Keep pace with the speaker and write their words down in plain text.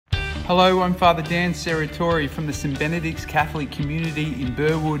Hello, I'm Father Dan Serratori from the St Benedict's Catholic Community in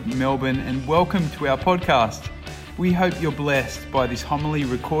Burwood, Melbourne, and welcome to our podcast. We hope you're blessed by this homily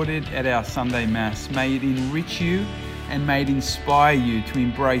recorded at our Sunday Mass. May it enrich you and may it inspire you to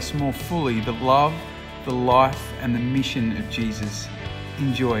embrace more fully the love, the life, and the mission of Jesus.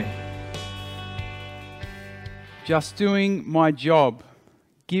 Enjoy. Just doing my job,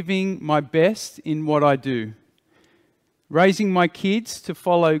 giving my best in what I do. Raising my kids to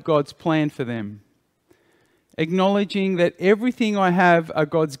follow God's plan for them. Acknowledging that everything I have are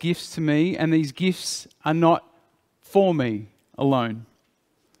God's gifts to me, and these gifts are not for me alone.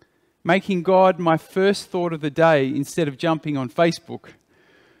 Making God my first thought of the day instead of jumping on Facebook.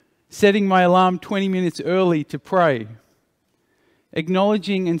 Setting my alarm 20 minutes early to pray.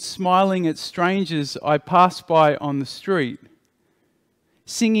 Acknowledging and smiling at strangers I pass by on the street.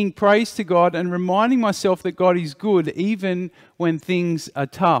 Singing praise to God and reminding myself that God is good even when things are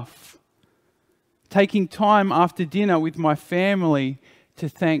tough. Taking time after dinner with my family to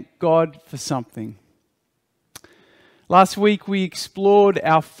thank God for something. Last week we explored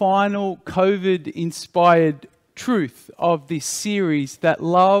our final COVID-inspired truth of this series, that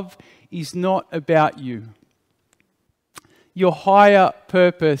love is not about you. Your higher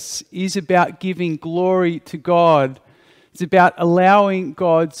purpose is about giving glory to God. It's about allowing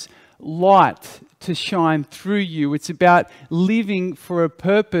God's light to shine through you. It's about living for a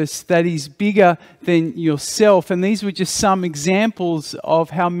purpose that is bigger than yourself. And these were just some examples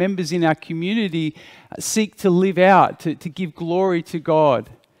of how members in our community seek to live out, to give glory to God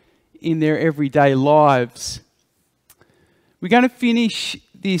in their everyday lives. We're going to finish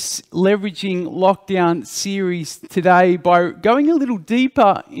this Leveraging Lockdown series today by going a little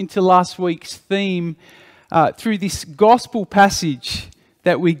deeper into last week's theme through this gospel passage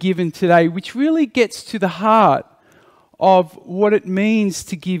that we're given today, which really gets to the heart of what it means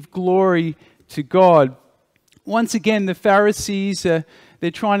to give glory to God. Once again, the Pharisees, they're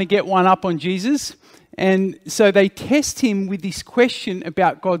trying to get one up on Jesus, and so they test him with this question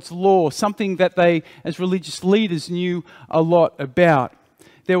about God's law, something that they, as religious leaders, knew a lot about.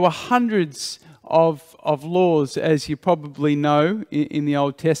 There were hundreds of laws, as you probably know, in the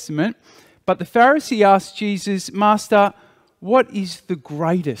Old Testament. But the Pharisee asked Jesus, "Master, what is the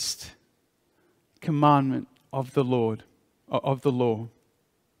greatest commandment of the Lord, of the law?"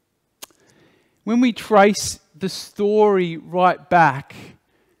 When we trace the story right back,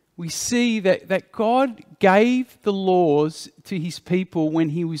 we see that God gave the laws to his people when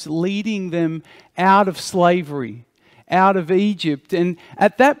he was leading them out of slavery, out of Egypt. And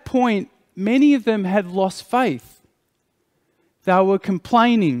at that point, many of them had lost faith. They were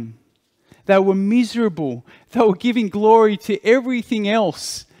complaining. They were miserable. They were giving glory to everything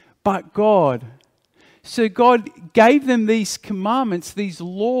else but God. So God gave them these commandments, these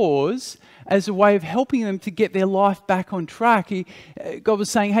laws, as a way of helping them to get their life back on track. God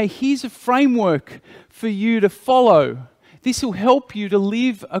was saying, hey, here's a framework for you to follow. This will help you to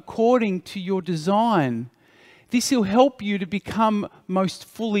live according to your design. This will help you to become most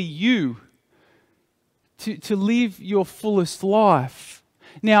fully you, to live your fullest life.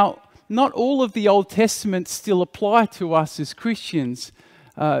 Now, not all of the Old Testament still apply to us as Christians.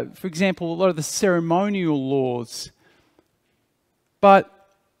 For example, a lot of the ceremonial laws. But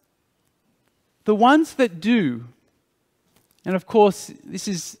the ones that do, and of course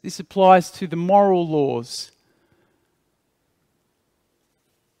this applies to the moral laws,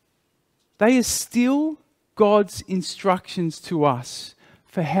 they are still God's instructions to us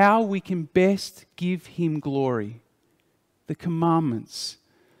for how we can best give him glory. The commandments.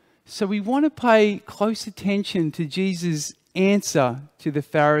 So we want to pay close attention to Jesus' answer to the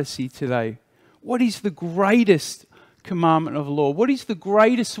Pharisee today. What is the greatest commandment of the law? What is the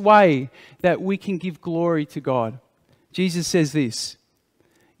greatest way that we can give glory to God? Jesus says this: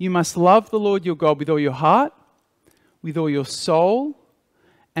 you must love the Lord your God with all your heart, with all your soul,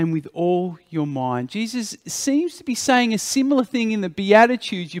 and with all your mind. Jesus seems to be saying a similar thing in the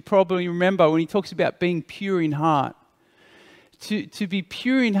Beatitudes, you probably remember, when he talks about being pure in heart. To be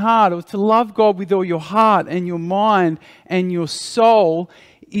pure in heart, or to love God with all your heart and your mind and your soul,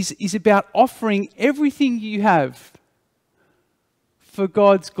 is about offering everything you have for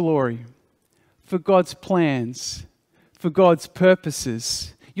God's glory, for God's plans, for God's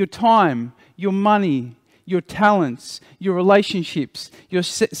purposes. Your time, your money, your talents, your relationships, your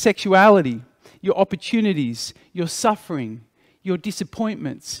sexuality, your opportunities, your suffering, your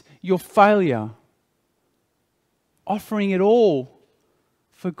disappointments, your failure. Offering it all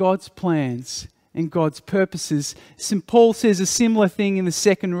for God's plans and God's purposes. St. Paul says a similar thing in the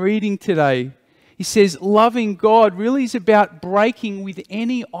second reading today. He says loving God really is about breaking with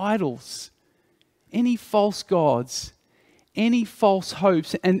any idols, any false gods, any false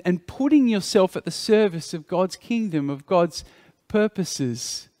hopes, and putting yourself at the service of God's kingdom, of God's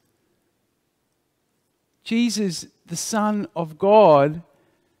purposes. Jesus, the Son of God,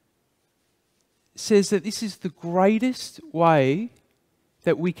 says that this is the greatest way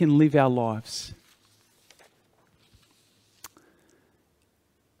that we can live our lives.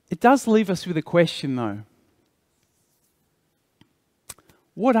 It does leave us with a question, though.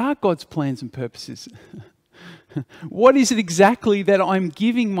 What are God's plans and purposes? What is it exactly that I'm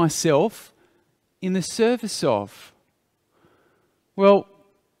giving myself in the service of? Well,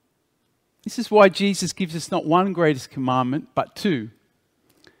 this is why Jesus gives us not one greatest commandment, but two.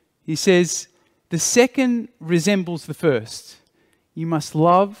 He says, the second resembles the first. You must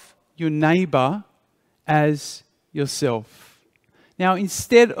love your neighbor as yourself. Now,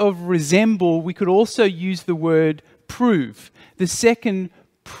 instead of resemble, we could also use the word prove. The second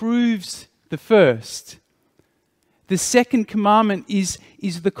proves the first. The second commandment is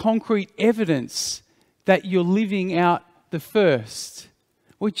the concrete evidence that you're living out the first.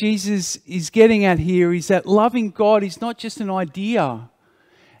 What Jesus is getting at here is that loving God is not just an idea.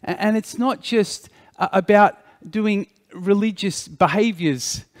 And it's not just about doing religious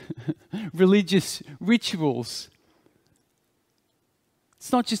behaviors, religious rituals.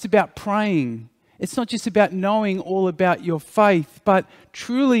 It's not just about praying. It's not just about knowing all about your faith. But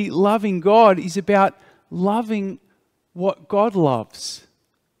truly loving God is about loving what God loves.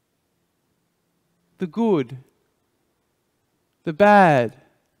 The good, the bad,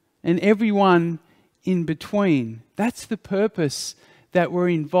 and everyone in between. That's the purpose that we're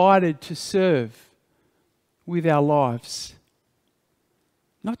invited to serve with our lives.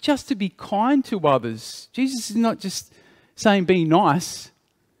 Not just to be kind to others. Jesus is not just saying be nice,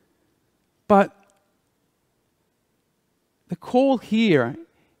 but the call here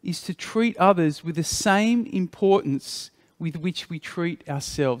is to treat others with the same importance with which we treat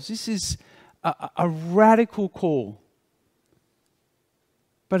ourselves. This is a radical call.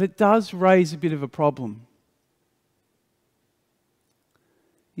 But it does raise a bit of a problem.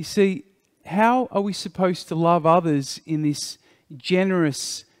 You see, how are we supposed to love others in this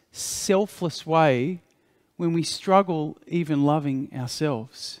generous, selfless way when we struggle even loving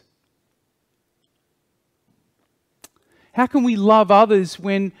ourselves? How can we love others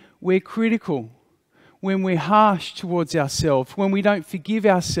when we're critical, when we're harsh towards ourselves, when we don't forgive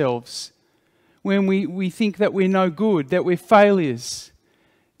ourselves, when we think that we're no good, that we're failures,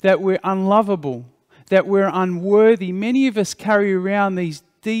 that we're unlovable, that we're unworthy? Many of us carry around these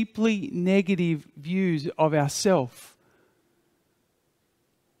deeply negative views of ourselves.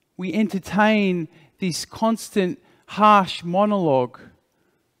 We entertain this constant harsh monologue,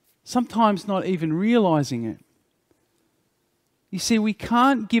 sometimes not even realizing it. You see, we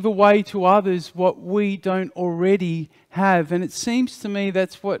can't give away to others what we don't already have. And it seems to me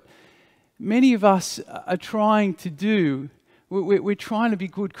that's what many of us are trying to do. We're trying to be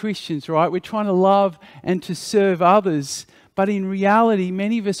good Christians, right? We're trying to love and to serve others. But in reality,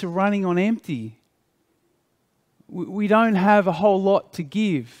 many of us are running on empty. We don't have a whole lot to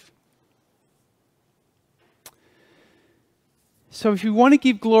give. So if we want to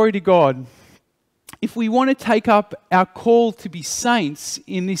give glory to God, if we want to take up our call to be saints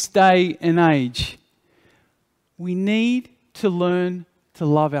in this day and age, we need to learn to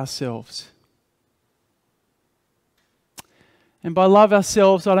love ourselves. And by love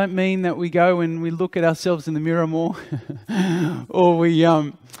ourselves, I don't mean that we go and we look at ourselves in the mirror more, or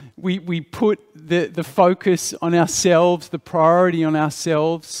we put the focus on ourselves, the priority on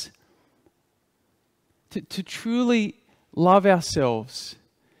ourselves. To truly love ourselves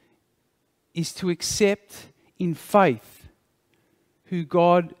is to accept in faith who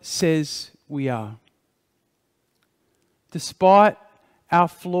God says we are. Despite our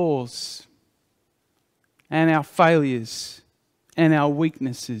flaws and our failures and our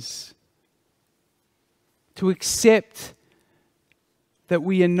weaknesses. To accept that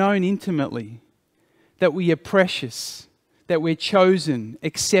we are known intimately, that we are precious, that we're chosen,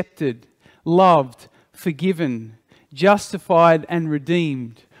 accepted, loved, forgiven, justified and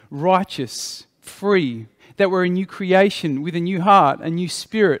redeemed, righteous, free, that we're a new creation with a new heart, a new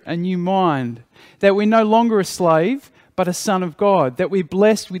spirit, a new mind, that we're no longer a slave, but a son of God, that we're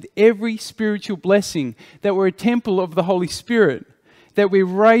blessed with every spiritual blessing, that we're a temple of the Holy Spirit, that we're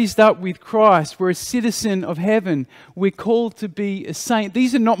raised up with Christ, we're a citizen of heaven, we're called to be a saint.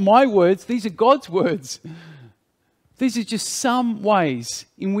 These are not my words, these are God's words. These are just some ways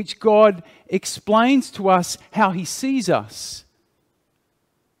in which God explains to us how He sees us.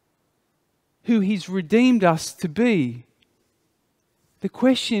 who He's redeemed us to be. The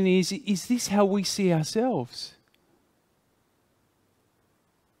question is this how we see ourselves?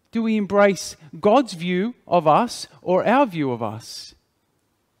 Do we embrace God's view of us or our view of us?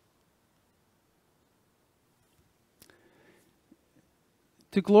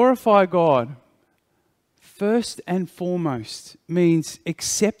 To glorify God, first and foremost, means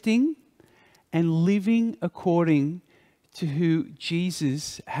accepting and living according to who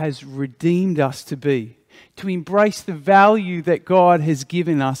Jesus has redeemed us to be. To embrace the value that God has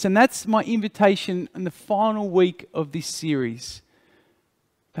given us. And that's my invitation in the final week of this series.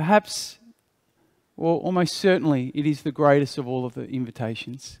 Perhaps, well, almost certainly, it is the greatest of all of the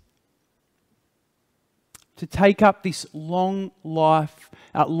invitations. To take up this lifelong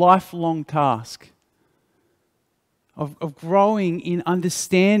task of growing in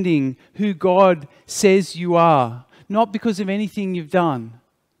understanding who God says you are, not because of anything you've done,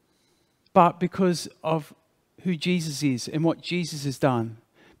 but because of who Jesus is and what Jesus has done,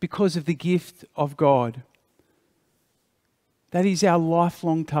 because of the gift of God. That is our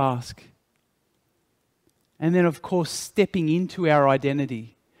lifelong task. And then, of course, stepping into our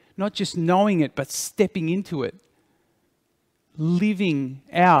identity. Not just knowing it, but stepping into it. Living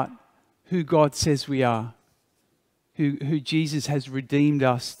out who God says we are. Who Jesus has redeemed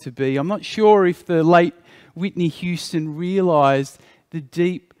us to be. I'm not sure if the late Whitney Houston realised the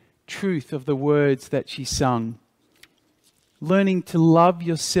deep truth of the words that she sung. Learning to love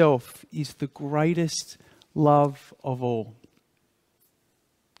yourself is the greatest love of all.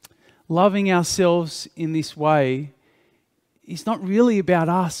 Loving ourselves in this way is not really about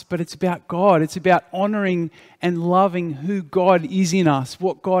us, but it's about God. It's about honouring and loving who God is in us,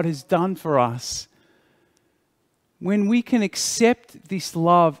 what God has done for us. When we can accept this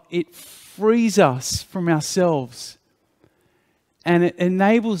love, it frees us from ourselves. And it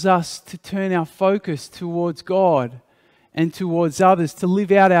enables us to turn our focus towards God and towards others, to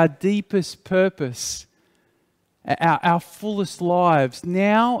live out our deepest purpose, our fullest lives,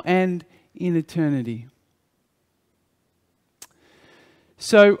 now and in eternity.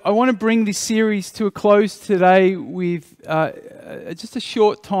 So I want to bring this series to a close today with just a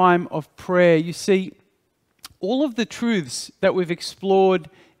short time of prayer. You see, all of the truths that we've explored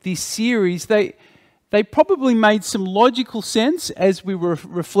this series, they probably made some logical sense as we were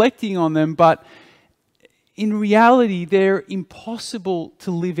reflecting on them, but in reality, they're impossible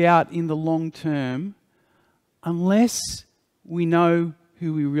to live out in the long term unless we know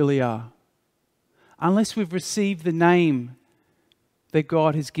who we really are. Unless we've received the name that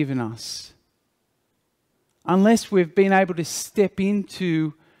God has given us. Unless we've been able to step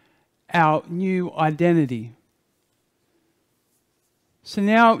into our new identity. So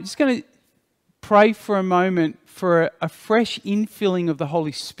now I'm just going to pray for a moment for a fresh infilling of the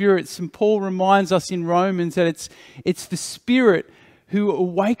Holy Spirit. St. Paul reminds us in Romans that it's the Spirit who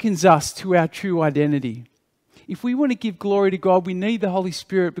awakens us to our true identity. If we want to give glory to God, we need the Holy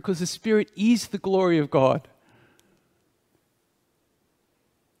Spirit because the Spirit is the glory of God.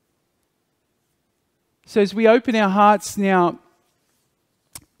 So as we open our hearts now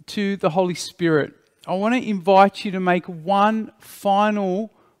to the Holy Spirit, I want to invite you to make one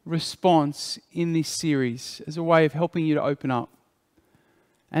final response in this series as a way of helping you to open up.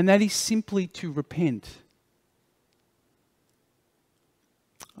 And that is simply to repent.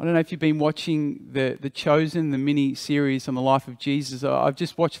 I don't know if you've been watching the Chosen, the mini-series on the life of Jesus. I've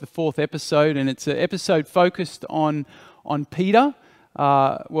just watched the 4th episode, and it's an episode focused on Peter.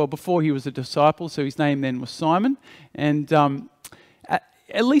 Before he was a disciple, so his name then was Simon. And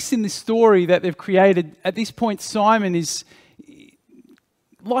at least in this story that they've created, at this point, Simon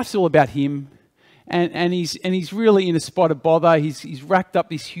life's all about him. And he's really in a spot of bother. He's racked up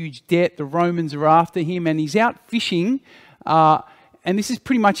this huge debt. The Romans are after him, and he's out fishing. And this is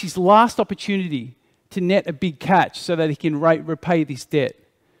pretty much his last opportunity to net a big catch so that he can repay this debt.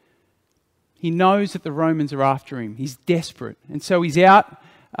 He knows that the Romans are after him. He's desperate. And so he's out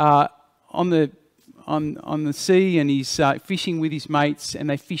on the sea, and he's fishing with his mates, and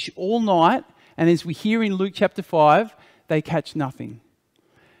they fish all night. And as we hear in Luke chapter 5, they catch nothing.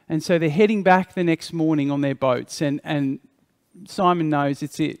 And so they're heading back the next morning on their boats, and Simon knows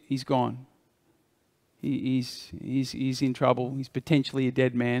it's it. He's gone. He's in trouble. He's potentially a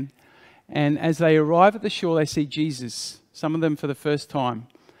dead man. And as they arrive at the shore, they see Jesus, some of them for the first time,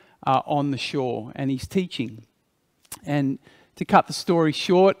 on the shore, and he's teaching. And to cut the story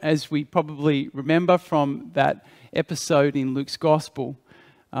short, as we probably remember from that episode in Luke's Gospel,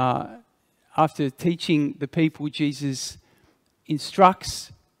 after teaching the people, Jesus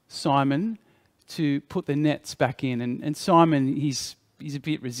instructs Simon to put the nets back in. And Simon, he's he's a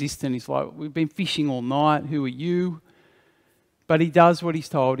bit resistant. He's like, we've been fishing all night. Who are you? But he does what he's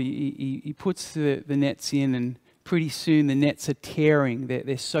told. He puts the nets in, and pretty soon the nets are tearing.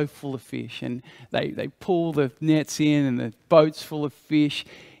 They're so full of fish, and they pull the nets in, and the boat's full of fish.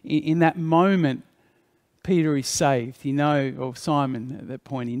 In that moment, Peter is saved. Or Simon at that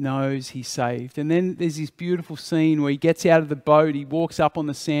point, he knows he's saved. And then there's this beautiful scene where he gets out of the boat, he walks up on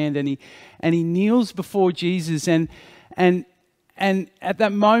the sand, and he kneels before Jesus. And at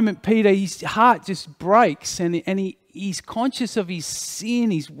that moment, Peter, his heart just breaks, and he's conscious of his sin,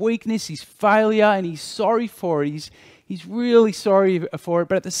 his weakness, his failure, and he's sorry for it. He's really sorry for it.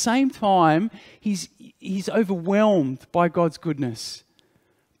 But at the same time, he's overwhelmed by God's goodness,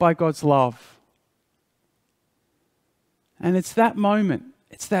 by God's love. And it's that moment,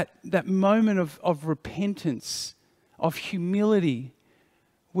 it's that moment of repentance, of humility,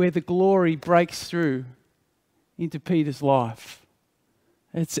 where the glory breaks through into Peter's life.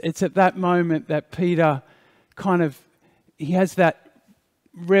 It's at that moment that Peter he has that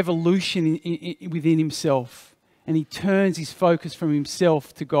revolution within himself, and he turns his focus from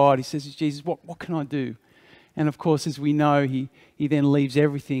himself to God. He says, Jesus, what can I do? And of course, as we know, he then leaves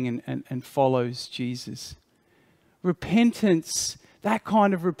everything and follows Jesus. Repentance, that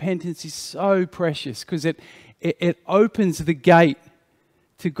kind of repentance is so precious because it opens the gate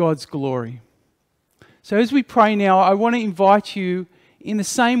to God's glory. So as we pray now, I want to invite you in the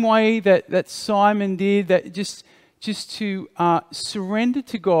same way that Simon did, that just to surrender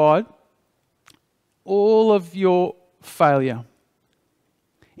to God all of your failure.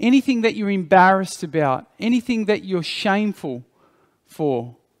 Anything that you're embarrassed about, anything that you're shameful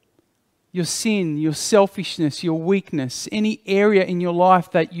for, your sin, your selfishness, your weakness, any area in your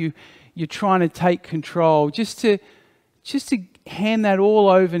life that you're trying to take control, just to hand that all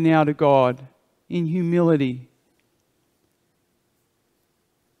over now to God in humility.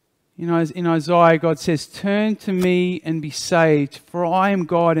 In Isaiah, God says, "Turn to me and be saved, for I am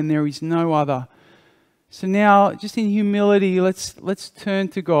God and there is no other." So now, just in humility, let's turn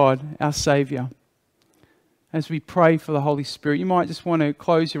to God, our Saviour, as we pray for the Holy Spirit. You might just want to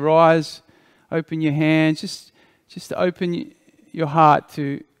close your eyes, open your hands, just to open your heart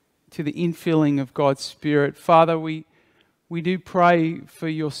to the infilling of God's Spirit. Father, we do pray for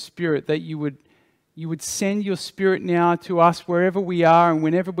your Spirit, that you would send your Spirit now to us wherever we are and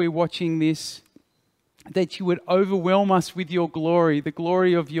whenever we're watching this, that you would overwhelm us with your glory, the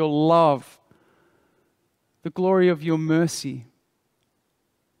glory of your love, the glory of your mercy.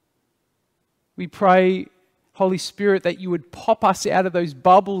 We pray, Holy Spirit, that you would pop us out of those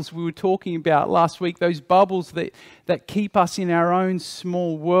bubbles we were talking about last week, those bubbles that keep us in our own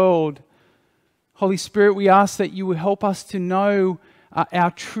small world. Holy Spirit, we ask that you would help us to know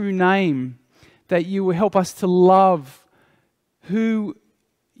our true name, that you will help us to love who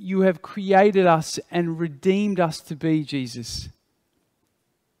you have created us and redeemed us to be, Jesus.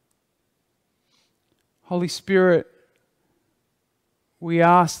 Holy Spirit, we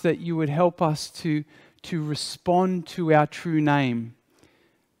ask that you would help us to respond to our true name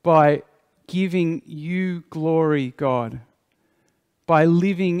by giving you glory, God, by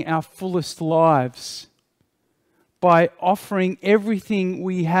living our fullest lives, by offering everything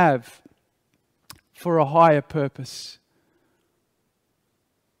we have for a higher purpose.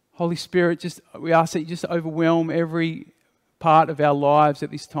 Holy Spirit, we ask that you just overwhelm every part of our lives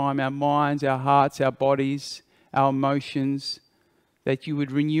at this time, our minds, our hearts, our bodies, our emotions, that you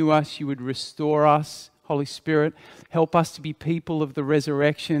would renew us, you would restore us. Holy Spirit, help us to be people of the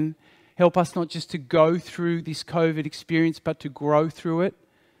resurrection. Help us not just to go through this COVID experience, but to grow through it.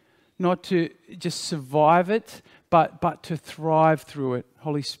 Not to just survive it, but to thrive through it.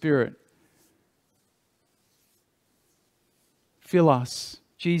 Holy Spirit, fill us.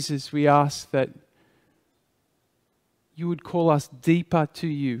 Jesus, we ask that you would call us deeper to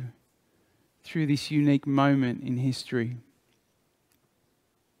you through this unique moment in history.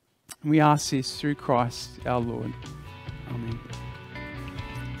 We ask this through Christ our Lord. Amen.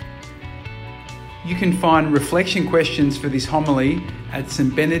 You can find reflection questions for this homily at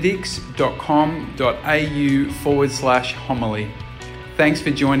stbenedicts.com.au/homily. Thanks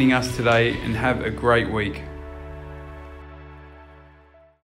for joining us today and have a great week.